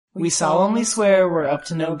We solemnly swear we're up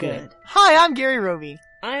to no good. Hi, I'm Gary Roby.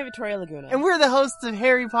 I'm Victoria Laguna. And we're the hosts of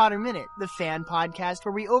Harry Potter Minute, the fan podcast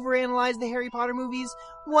where we overanalyze the Harry Potter movies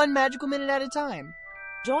one magical minute at a time.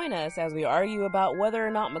 Join us as we argue about whether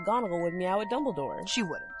or not McGonagall would meow at Dumbledore. She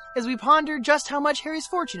wouldn't. As we ponder just how much Harry's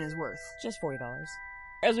fortune is worth. Just $40.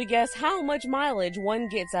 As we guess how much mileage one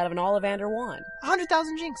gets out of an Ollivander wand.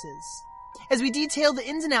 100,000 jinxes. As we detail the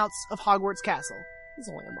ins and outs of Hogwarts Castle. It's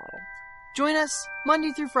only a model. Join us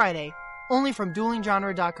Monday through Friday, only from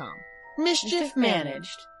duelinggenre.com. Mischief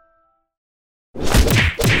managed.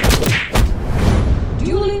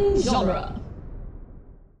 Dueling Genre.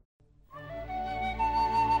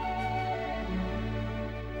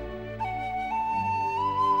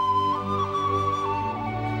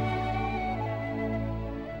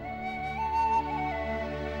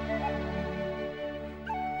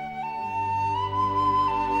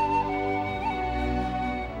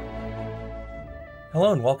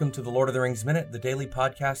 Hello and welcome to the Lord of the Rings Minute, the daily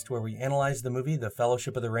podcast where we analyze the movie The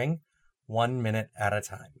Fellowship of the Ring 1 minute at a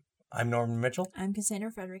time. I'm Norman Mitchell. I'm Cassandra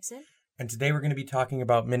Fredrickson. And today we're going to be talking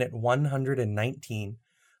about minute 119,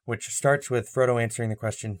 which starts with Frodo answering the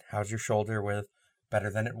question, "How's your shoulder?" with "better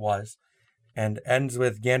than it was," and ends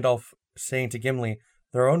with Gandalf saying to Gimli,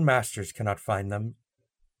 "Their own masters cannot find them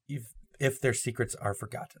if their secrets are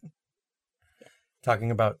forgotten." Yeah.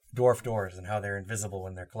 Talking about dwarf doors and how they're invisible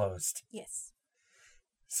when they're closed. Yes.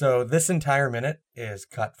 So this entire minute is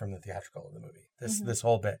cut from the theatrical of the movie. This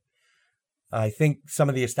whole bit. I think some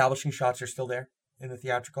of the establishing shots are still there in the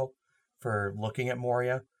theatrical for looking at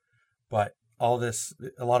Moria, but a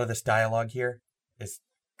lot of this dialogue here is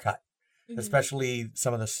cut. Especially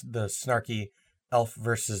some of the snarky elf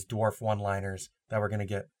versus dwarf one-liners that we're going to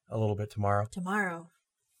get a little bit tomorrow.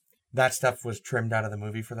 That stuff was trimmed out of the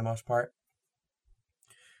movie for the most part,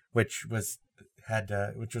 which was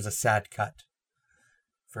a sad cut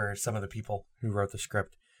for some of the people who wrote the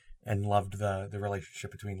script and loved the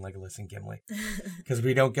relationship between Legolas and Gimli. Because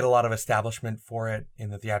we don't get a lot of establishment for it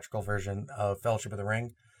in the theatrical version of Fellowship of the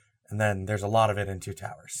Ring. And then there's a lot of it in Two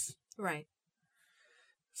Towers. Right.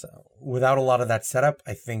 So without a lot of that setup,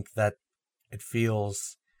 I think that it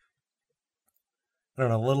feels,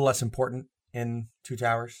 a little less important in Two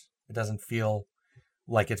Towers. It doesn't feel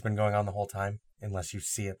like it's been going on the whole time unless you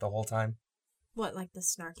see it the whole time. What, like the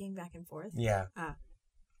snarking back and forth? Yeah.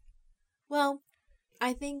 Well,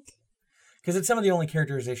 I think... Because it's some of the only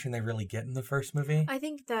characterization they really get in the first movie. I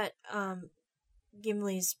think that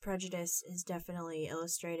Gimli's prejudice is definitely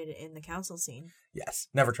illustrated in the council scene. Yes.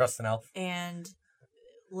 Never trust an elf. And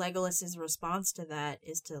Legolas's response to that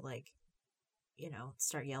is to,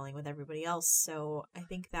 start yelling with everybody else. So I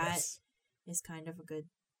think that is kind of a good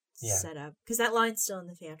setup. Because that line's still in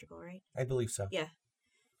the theatrical, right? I believe so. Yeah.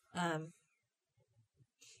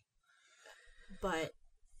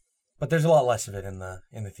 But there's a lot less of it in the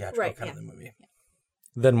theatrical cut of the movie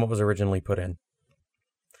than what was originally put in.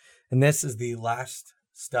 And this is the last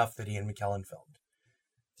stuff that Ian McKellen filmed.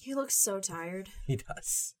 He looks so tired. He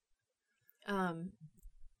does. I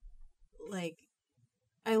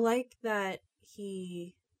like that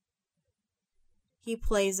he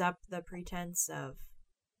plays up the pretense of,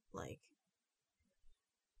 I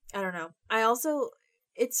don't know.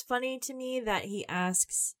 It's funny to me that he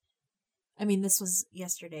asks, this was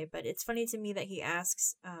yesterday, but it's funny to me that he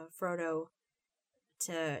asks Frodo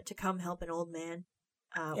to come help an old man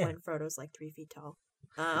when Frodo's 3 feet tall.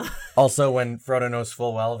 Also, when Frodo knows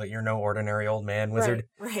full well that you're no ordinary old man wizard.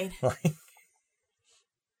 Right.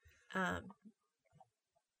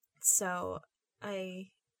 So I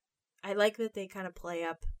like that they kind of play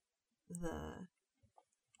up the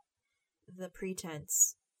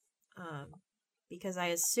pretense, because I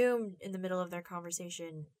assumed in the middle of their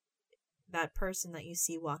conversation that person that you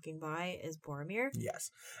see walking by is Boromir. Yes.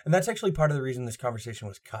 And that's actually part of the reason this conversation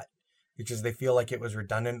was cut. Because they feel like it was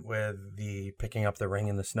redundant with the picking up the ring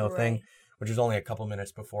in the snow thing, which was only a couple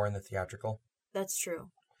minutes before in the theatrical. That's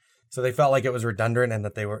true. So they felt like it was redundant and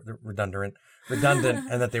that they were redundant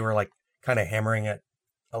and that they were kind of hammering it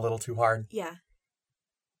a little too hard. Yeah.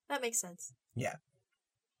 That makes sense. Yeah.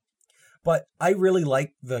 But I really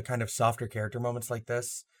like the kind of softer character moments like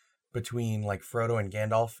this between Frodo and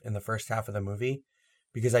Gandalf in the first half of the movie,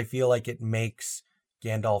 because I feel like it makes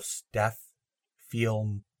Gandalf's death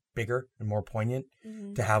feel bigger and more poignant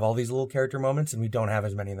to have all these little character moments, and we don't have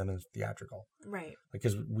as many of them in the theatrical. Right.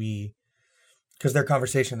 Because their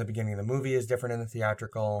conversation at the beginning of the movie is different in the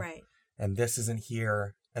theatrical. Right. And this isn't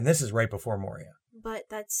here, and this is right before Moria. But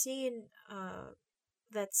that scene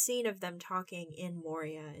of them talking in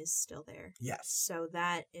Moria is still there. Yes. So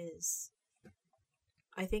that is,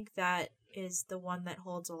 I think that is the one that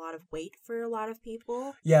holds a lot of weight for a lot of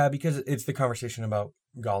people. Yeah, because it's the conversation about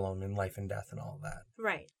Gollum and life and death and all of that.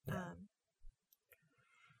 Right. Yeah.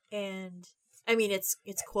 And I mean, it's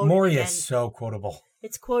quoted Moria again. is so quotable.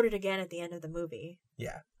 It's quoted again at the end of the movie.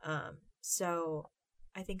 Yeah. So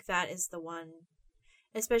I think that is the one,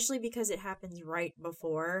 especially because it happens right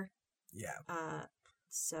before. Yeah.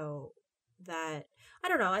 So that, I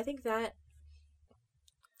don't know, I think that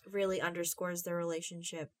really underscores their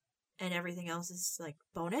relationship, and everything else is like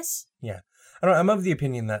bonus. Yeah. I'm of the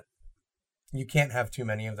opinion that you can't have too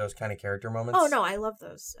many of those kind of character moments. Oh no, I love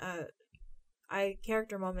those.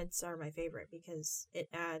 Character moments are my favorite because it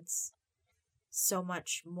adds so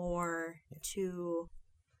much more to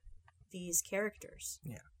these characters.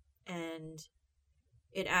 Yeah. And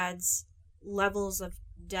it adds levels of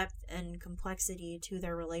depth and complexity to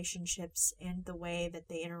their relationships and the way that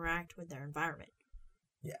they interact with their environment.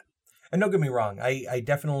 Yeah. And don't get me wrong, I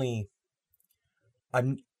definitely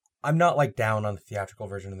I'm not like down on the theatrical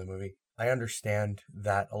version of the movie. I understand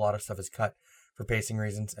that a lot of stuff is cut for pacing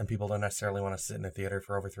reasons and people don't necessarily want to sit in a theater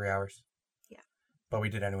for over 3 hours. Yeah. But we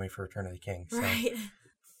did anyway for Return of the King. So. Right.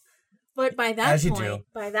 But by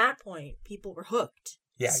that point, people were hooked.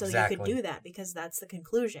 Yeah, so exactly. you could do that because that's the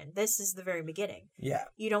conclusion. This is the very beginning. Yeah.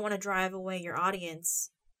 You don't want to drive away your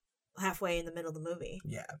audience halfway in the middle of the movie.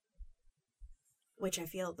 Yeah. Which I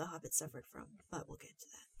feel The Hobbit suffered from, but we'll get to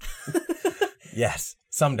that. Yes.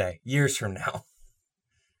 Someday. Years from now.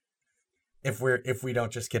 If we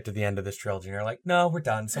don't just get to the end of this trilogy and you're like, no, we're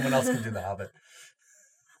done. Someone else can do The Hobbit.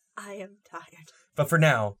 I am tired. But for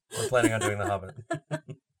now, we're planning on doing The Hobbit.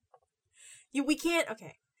 We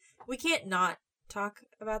can't not talk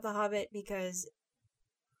about The Hobbit because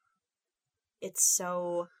it's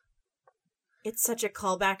such a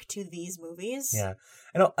callback to these movies. Yeah.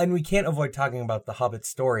 And we can't avoid talking about the Hobbit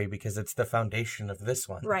story because it's the foundation of this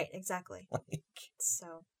one. Right, exactly. Like,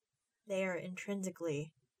 So they are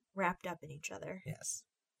intrinsically wrapped up in each other. yes.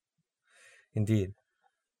 Indeed.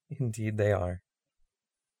 Indeed they are.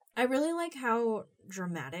 I really like how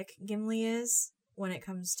dramatic Gimli is when it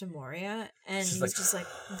comes to Moria. And he's just like,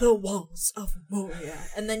 the walls of Moria.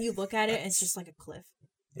 And then you look at it and it's just like a cliff.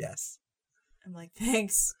 Yes. I'm like,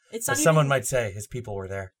 thanks. It's not As someone might say, his people were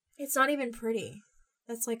there. It's not even pretty.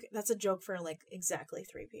 That's a joke for like exactly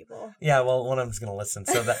 3 people. Yeah, well, one of them's going to listen.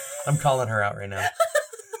 So that I'm calling her out right now.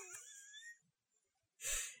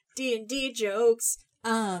 D&D jokes.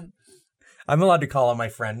 I'm allowed to call on my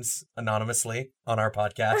friends anonymously on our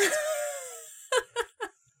podcast.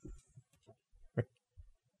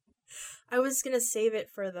 I was gonna save it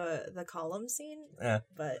for the column scene,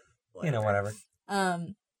 but whatever. You know, whatever.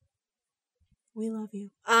 We love you.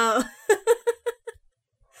 What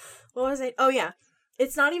was I? Oh yeah,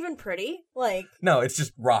 it's not even pretty. Like, No, it's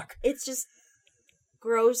just rock. it's just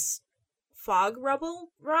gross fog rubble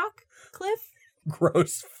rock cliff.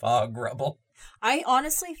 Gross fog rubble. I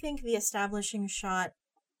honestly think the establishing shot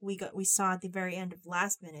we saw at the very end of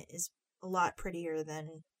Last Minute is a lot prettier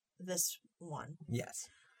than this one. Yes.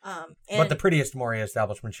 And, But the prettiest Moria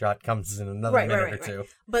establishment shot comes in another minute or two.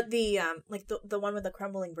 But the like the one with the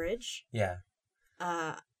crumbling bridge, Yeah.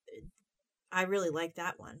 I really like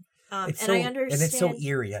that one. It's and so, I understand. And it's so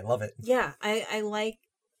eerie. I love it. Yeah, I like.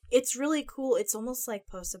 It's really cool. It's almost like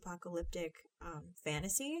post-apocalyptic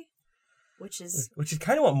fantasy, which is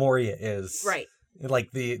kind of what Moria is. right.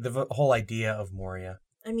 Like the whole idea of Moria.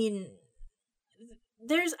 I mean,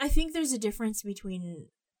 I think there's a difference between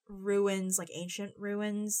ruins, like ancient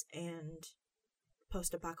ruins, and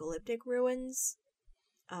post-apocalyptic ruins.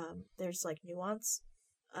 There's like nuance.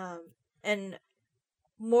 And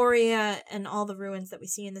Moria and all the ruins that we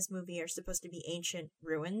see in this movie are supposed to be ancient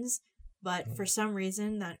ruins, but for some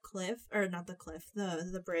reason that cliff, or not the cliff,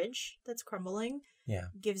 the bridge that's crumbling,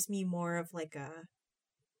 gives me more of like an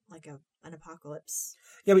apocalypse.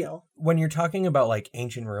 Yeah, but when you're talking about like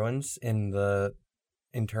ancient ruins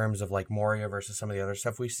in terms of like Moria versus some of the other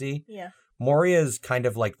stuff we see, Moria is kind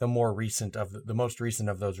of like the most recent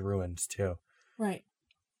of those ruins too. Right.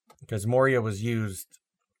 Because Moria was used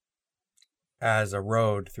as a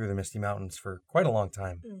road through the Misty Mountains for quite a long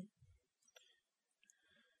time.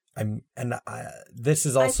 This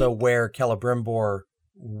is also where Celebrimbor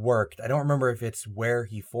worked. I don't remember if it's where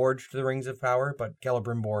he forged the Rings of Power, but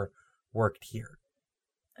Celebrimbor worked here.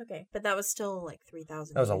 Okay, but that was still like 3,000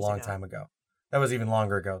 years ago. That was a long time ago. That was even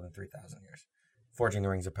longer ago than 3,000 years. Forging the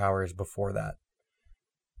Rings of Power is before that.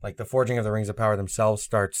 Like, the forging of the Rings of Power themselves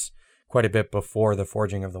starts quite a bit before the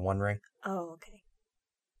forging of the One Ring. Oh, okay.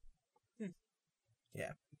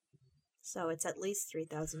 Yeah. So it's at least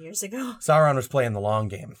 3,000 years ago. Sauron was playing the long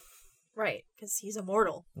game. Right, because he's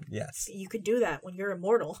immortal. Yes. You could do that when you're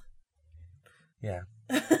immortal. Yeah.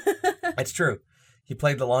 It's true. He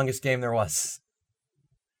played the longest game there was.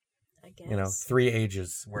 I guess. 3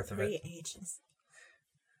 ages worth of it. 3 ages.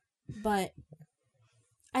 But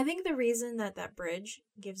I think the reason that bridge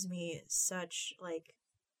gives me such like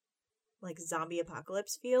zombie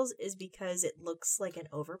apocalypse feels is because it looks like an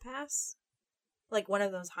overpass. Like one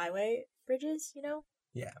of those highway bridges,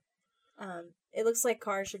 Yeah. It looks like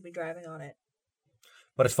cars should be driving on it.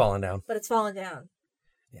 But it's fallen down. But it's fallen down.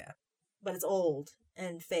 Yeah. But it's old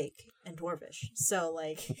and fake and dwarvish. So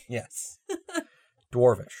Yes.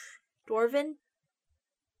 Dwarvish. Dwarven?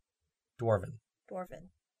 Dwarven. Dwarven.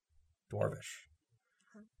 Dwarvish.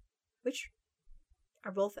 Which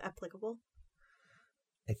are both applicable.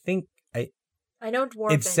 I think I know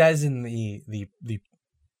dwarven. it says in the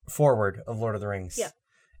foreword of Lord of the Rings. Yeah.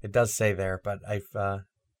 It does say there, but I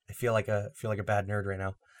feel like a bad nerd right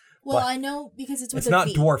now. Well, but I know because it's with it's a not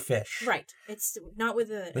V. dwarfish. Right. It's not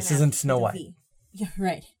with a. This an isn't F, Snow with a White. V. Yeah,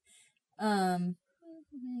 right.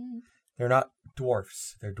 They're not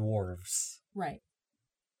dwarfs. They're dwarves. Right.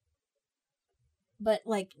 But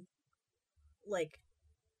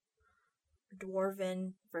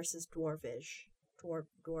dwarven versus dwarvish.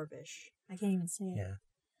 Dwarvish. I can't even say it. Yeah.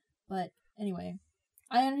 But anyway,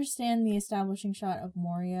 I understand the establishing shot of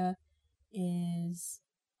Moria is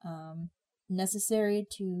necessary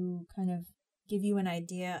to kind of Give you an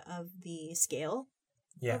idea of the scale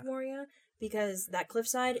Yeah. of Moria because that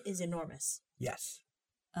cliffside is enormous. Yes.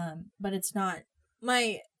 but it's not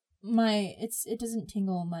My it doesn't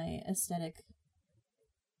tingle my aesthetic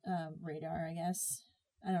radar, I guess.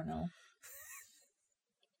 I don't know.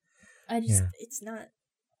 I just Yeah. it's not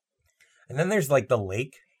And then there's the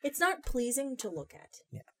lake. it's not pleasing to look at.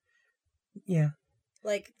 Yeah.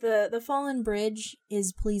 Like the fallen bridge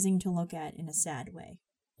is pleasing to look at in a sad way.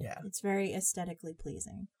 Yeah. It's very aesthetically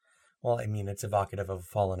pleasing. Well, I mean, it's evocative of a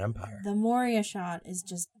fallen empire. The Moria shot is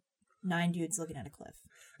just 9 dudes looking at a cliff.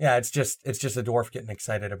 Yeah, it's just a dwarf getting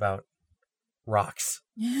excited about rocks.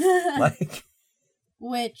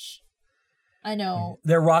 which I know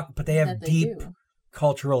They're rock, but they have that they deep do.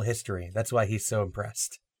 cultural history. That's why he's so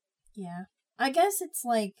impressed. Yeah. I guess it's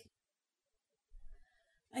like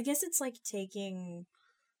taking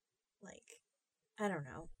I don't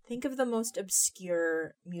know. Think of the most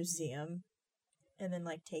obscure museum and then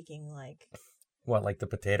taking What, like the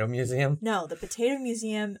Potato Museum? No, the Potato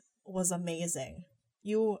Museum was amazing.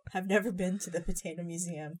 You have never been to the Potato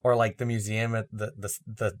Museum. Or like the museum at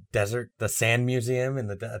the desert, the sand museum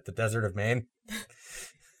at the desert of Maine?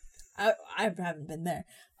 I haven't been there.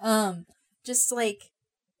 Just I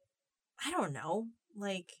don't know,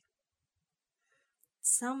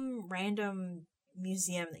 some random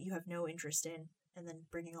museum that you have no interest in, and then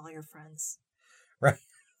bringing all your friends. Right.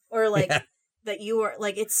 Or Yeah. that you are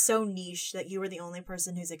it's so niche that you were the only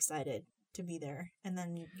person who's excited to be there, and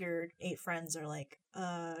then your 8 friends are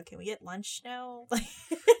can we get lunch now?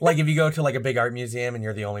 Like if you go to a big art museum and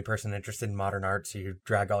you're the only person interested in modern art, so you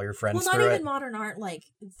drag all your friends well, not through even it. modern art,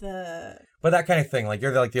 But that kind of thing,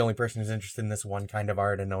 you're the only person who's interested in this one kind of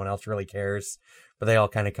art and no one else really cares, but they all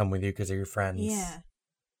kind of come with you because they're your friends. Yeah.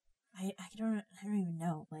 I don't even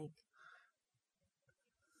know,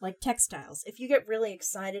 textiles. If you get really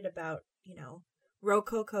excited about,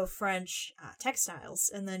 Rococo French textiles,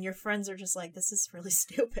 and then your friends are just this is really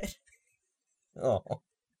stupid. Oh.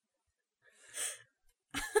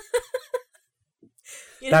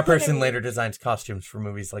 You know That what I person mean? later designs costumes for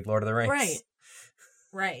movies like Lord of the Rings.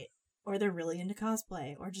 Right. Or they're really into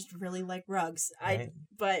cosplay, or just really like rugs. Right.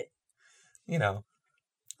 But when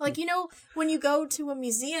you go to a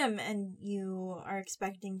museum and you are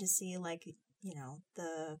expecting to see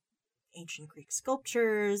the ancient Greek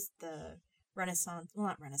sculptures, the Renaissance, well,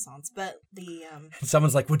 not Renaissance, but the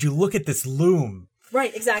Someone's like, would you look at this loom?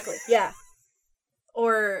 right, exactly, yeah.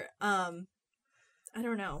 Or I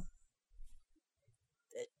don't know.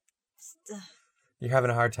 You're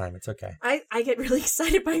having a hard time. It's okay. I get really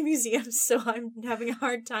excited by museums, so I'm having a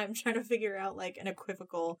hard time trying to figure out an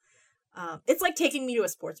equivocal. It's like taking me to a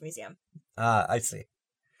sports museum. I see.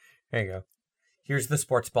 There you go. Here's the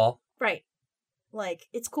sports ball. Right.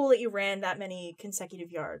 It's cool that you ran that many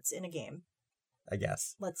consecutive yards in a game. I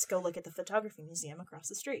guess. Let's go look at the photography museum across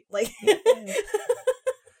the street.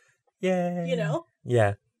 Yeah.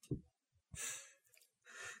 Yeah.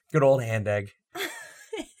 Good old hand egg.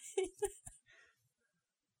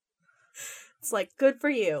 It's good for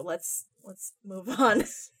you. Let's move on.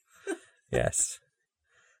 Yes.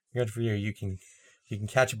 Good for you. You can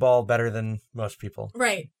catch a ball better than most people.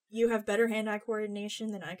 Right. You have better hand-eye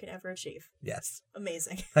coordination than I could ever achieve. Yes.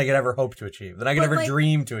 Amazing. I could ever hope to achieve. Than I could But, ever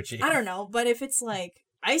dream to achieve. I don't know, but if it's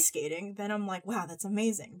ice skating, then I'm wow, that's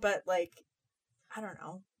amazing. But I don't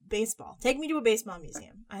know, baseball. Take me to a baseball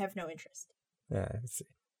museum. I have no interest. Yeah, I see.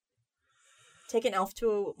 Take an elf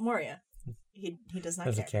to Moria. He does not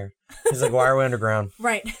Doesn't care. He's like, why are we underground?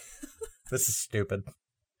 Right. This is stupid.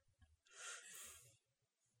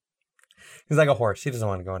 He's like a horse. He doesn't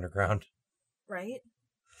want to go underground. Right?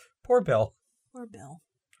 Poor Bill. Poor Bill.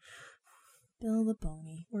 Bill the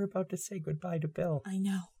pony. We're about to say goodbye to Bill. I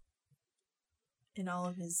know. In all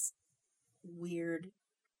of his weird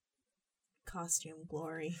costume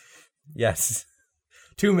glory. Yes.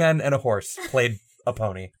 2 men and a horse played a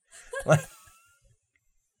pony. Like,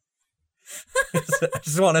 I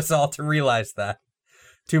just want us all to realize that.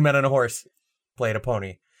 2 men and a horse played a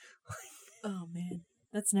pony. Oh, man.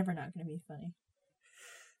 That's never not going to be funny.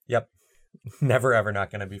 Yep. Never ever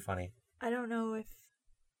not going to be funny. I don't know if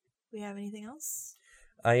we have anything else.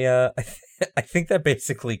 I think that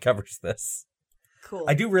basically covers this. Cool.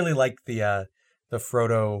 I do really like the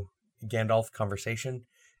Frodo Gandalf conversation,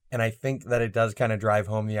 and I think that it does kind of drive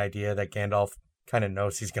home the idea that Gandalf kind of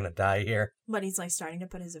knows he's going to die here. But he's like starting to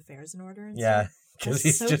put his affairs in order and Yeah, stuff. because That's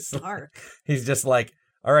he's so just dark. He's just like,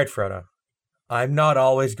 all right, Frodo, I'm not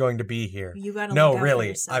always going to be here. You gotta No, look out for really,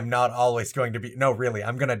 yourself. I'm not always going to be. No, really,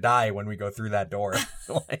 I'm going to die when we go through that door.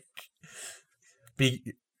 Like,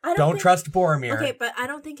 don't trust Boromir. Okay, but I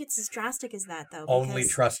don't think it's as drastic as that though. Only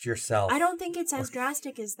because trust yourself. I don't think it's as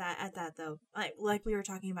drastic as that though. Like we were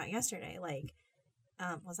talking about yesterday. Like,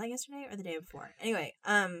 was that yesterday or the day before? Anyway,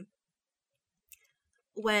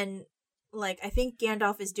 when like I think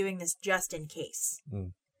Gandalf is doing this just in case,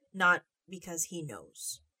 not because he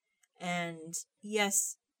knows. And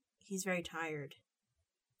yes, he's very tired.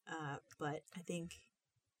 But I think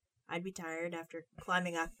I'd be tired after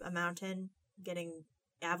climbing up a mountain, getting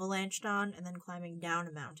avalanched on, and then climbing down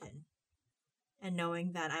a mountain, and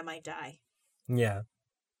knowing that I might die. Yeah.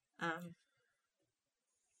 I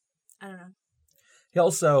don't know. He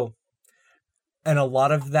also, and a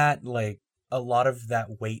lot of that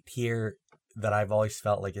weight here that I've always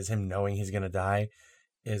felt like is him knowing he's going to die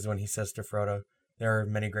is when he says to Frodo, there are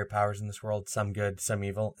many great powers in this world, some good, some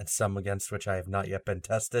evil, and some against which I have not yet been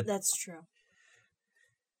tested. That's true.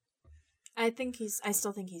 I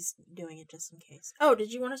still think he's doing it just in case. Oh,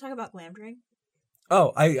 did you want to talk about Glamdring?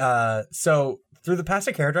 Oh, so through the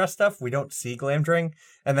Passage Hairdress stuff, we don't see Glamdring,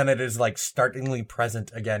 and then it is like startlingly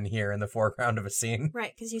present again here in the foreground of a scene.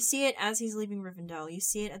 Right, because you see it as he's leaving Rivendell. You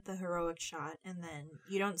see it at the heroic shot, and then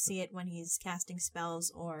you don't see it when he's casting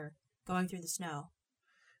spells or going through the snow.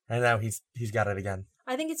 And now he's got it again.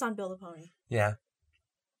 I think it's on Bill the Pony. Yeah.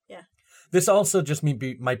 Yeah. This also just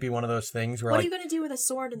might be one of those things where what are you going to do with a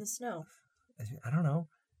sword in the snow? I don't know.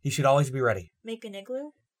 He should always be ready. Make an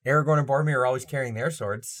igloo? Aragorn and Boromir are always carrying their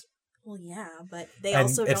swords. Well, yeah, but they And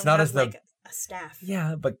also it's don't not have as though- like a staff.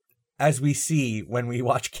 Yeah, but as we see when we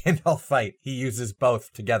watch Gandalf fight, he uses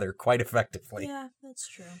both together quite effectively. Yeah, that's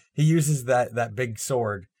true. He uses that big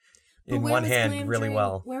sword But in where one was hand really Glamdring-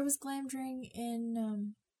 well. Where was Glamdring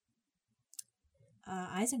in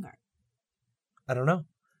Isengard? I don't know.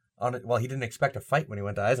 Well, he didn't expect a fight when he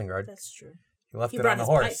went to Isengard. That's true. He left He it brought on the his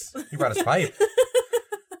horse. pipe. He brought his pipe.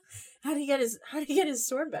 How did he get his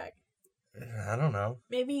sword back? I don't know.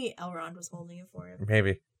 Maybe Elrond was holding it for him.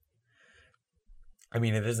 Maybe. I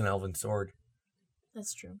mean, it is an elven sword.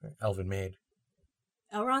 That's true. Elven made.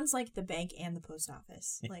 Elrond's like the bank and the post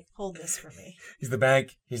office. Like, hold this for me. He's the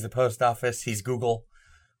bank. He's the post office. He's Google.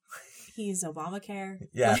 He's Obamacare.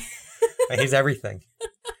 Yeah. He's everything.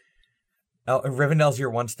 Rivendell's your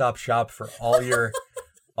one-stop shop for all your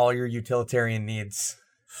utilitarian needs.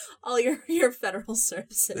 All your federal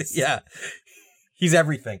services. Yeah. He's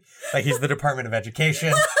everything. Like, he's the Department of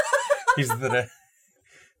Education. He's the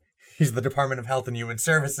Department of Health and Human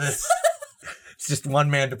Services. It's just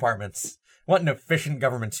one-man departments. What an efficient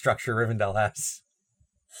government structure Rivendell has.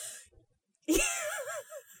 He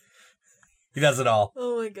does it all.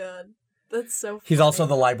 Oh my god. That's so funny. He's also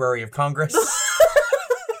the Library of Congress.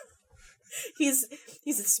 He's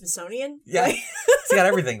a Smithsonian. Yeah. He's got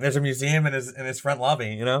everything. There's a museum in his front lobby,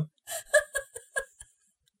 you know?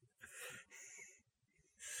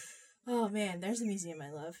 Oh man, there's a museum I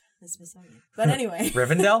love. The Smithsonian. But anyway.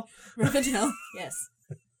 Rivendell? Rivendell, yes.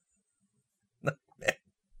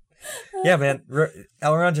 Yeah, man.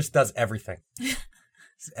 Elrond just does everything. He's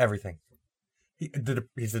everything.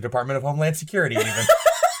 He's the Department of Homeland Security, even.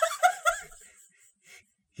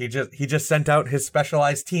 He just sent out his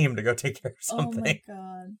specialized team to go take care of something. Oh my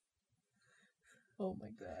god. Oh my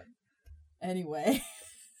god. Anyway.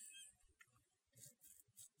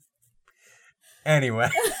 Anyway.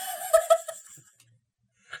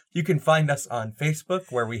 You can find us on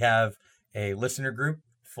Facebook, where we have a listener group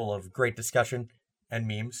full of great discussion and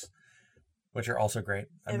memes. which are also great.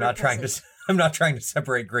 I'm And not trying repulsive. to I'm not trying to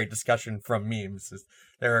separate great discussion from memes.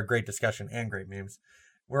 There are great discussion and great memes.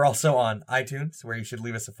 We're also on iTunes, where you should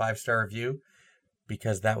leave us a 5-star review,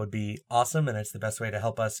 because that would be awesome, and it's the best way to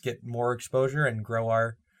help us get more exposure and grow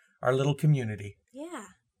our little community, Yeah.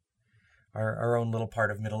 our own little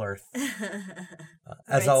part of Middle Earth. Right,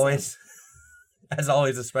 As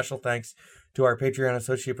always, a special thanks to our Patreon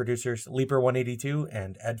associate producers, Leaper182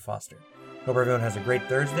 and Ed Foster. Hope everyone has a great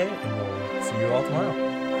Thursday, and we'll see you all tomorrow.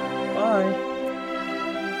 Bye.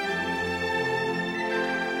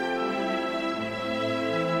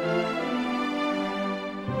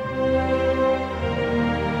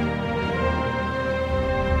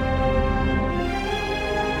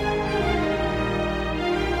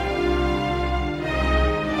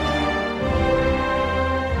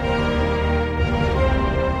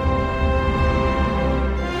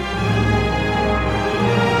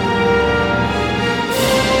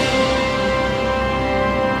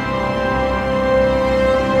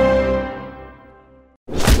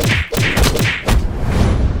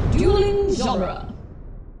 Dueling genre.